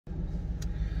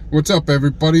What's up,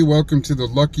 everybody? Welcome to the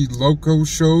Lucky Loco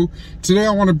Show. Today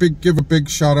I want to give a big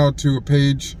shout out to a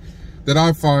page that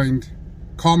I find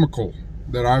comical,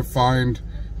 that I find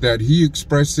that he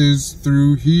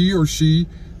or she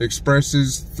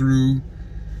expresses through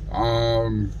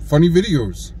funny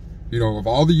videos, you know, of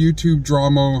all the YouTube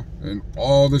drama and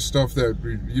all the stuff that,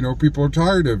 you know, people are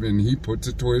tired of, and he puts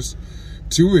a twist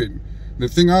to it. The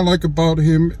thing I like about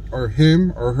him or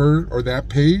her or that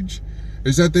page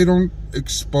is that they don't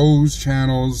expose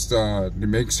channels that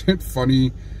makes it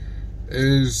funny.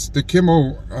 Is the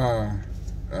Kimmel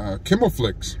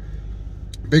Flicks.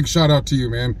 Big shout out to you,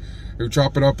 man. You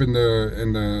chop it up in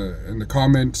the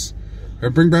comments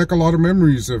and bring back a lot of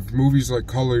memories of movies like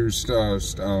Colors,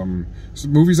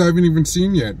 movies I haven't even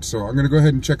seen yet. So I'm gonna go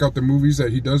ahead and check out the movies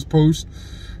that he does post.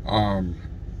 I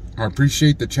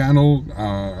appreciate the channel.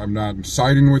 I'm not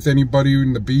siding with anybody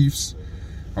in the beefs.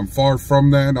 I'm far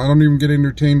from that. I don't even get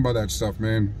entertained by that stuff,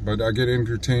 man. But I get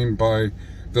entertained by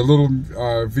the little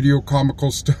video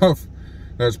comical stuff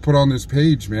that's put on this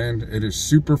page, man. It is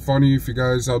super funny. If you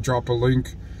guys, I'll drop a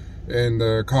link in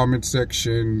the comment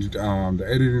section. The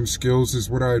editing skills is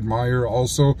what I admire.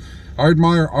 Also, I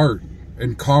admire art,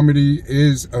 and comedy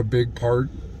is a big part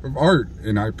of art,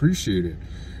 and I appreciate it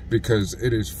because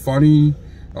it is funny.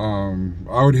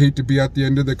 I would hate to be at the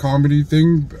end of the comedy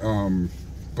thing,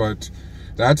 but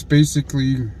that's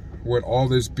basically what all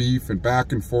this beef and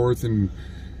back and forth and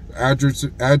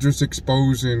address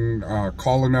exposing,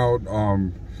 calling out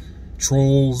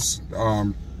trolls,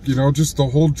 you know, just the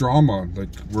whole drama. Like,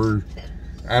 we're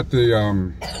at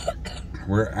the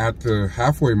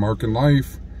halfway mark in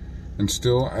life and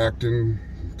still acting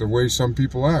the way some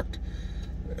people act.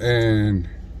 And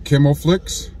Kimmel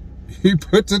Flicks, he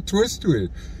puts a twist to it.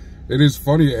 It is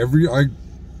funny. I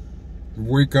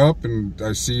wake up and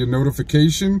I see a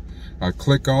notification, I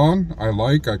click on, I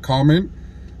like, I comment,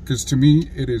 because to me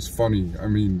it is funny. I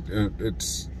mean,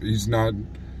 he's not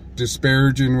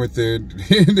disparaging with it.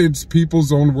 It's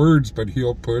people's own words, but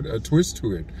he'll put a twist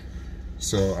to it.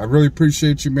 So I really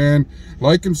appreciate you, man.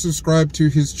 Like and subscribe to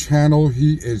his channel.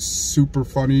 He is super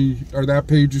funny, or that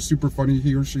page is super funny.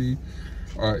 He or she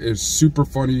is super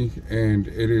funny, and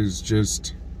it is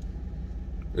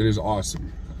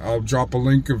awesome. I'll drop a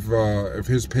link of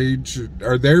his page,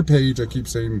 or their page, I keep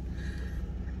saying.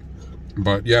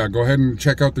 But yeah, go ahead and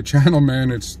check out the channel,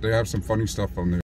 man. They have some funny stuff on there.